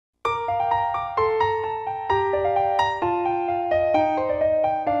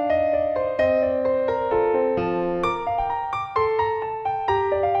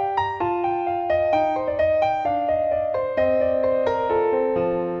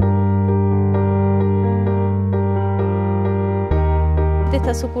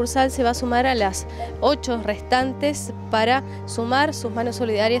esta sucursal se va a sumar a las 8 restantes para sumar sus manos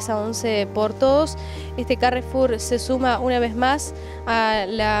solidarias a 11 por Todos. Este Carrefour se suma una vez más a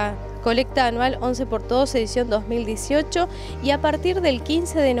la colecta anual 11 por Todos edición 2018 y a partir del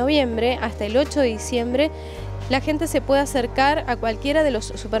 15 de noviembre hasta el 8 de diciembre la gente se puede acercar a cualquiera de los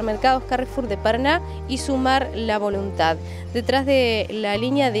supermercados Carrefour de Paraná y sumar la voluntad. Detrás de la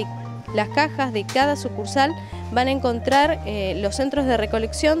línea de las cajas de cada sucursal van a encontrar los centros de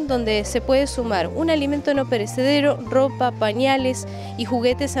recolección donde se puede sumar un alimento no perecedero, ropa, pañales y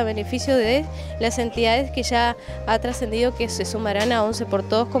juguetes a beneficio de las entidades que ya ha trascendido que se sumarán a 11 por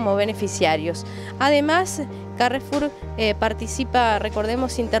Todos como beneficiarios. Además, Carrefour participa,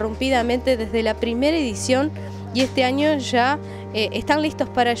 recordemos, interrumpidamente desde la primera edición y este año ya están listos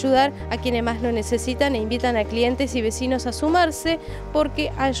para ayudar a quienes más lo necesitan e invitan a clientes y vecinos a sumarse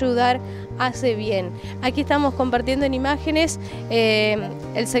porque ayudar hace bien. Aquí estamos compartiendo en imágenes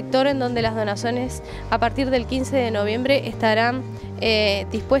el sector en donde las donaciones a partir del 15 de noviembre estarán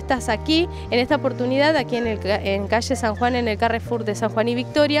dispuestas aquí. En esta oportunidad, aquí en calle San Juan, en el Carrefour de San Juan y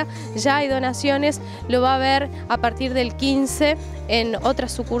Victoria, ya hay donaciones, lo va a ver a partir del 15 en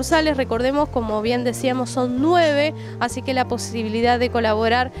otras sucursales. Recordemos, como bien decíamos, son 9, así que la posibilidad de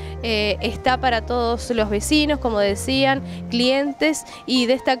colaborar está para todos los vecinos, como decían, clientes, y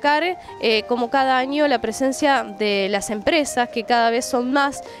destacar, como cada año, la presencia de las empresas, que cada vez son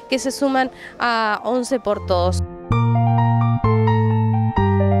más, que se suman a 11 por Todos.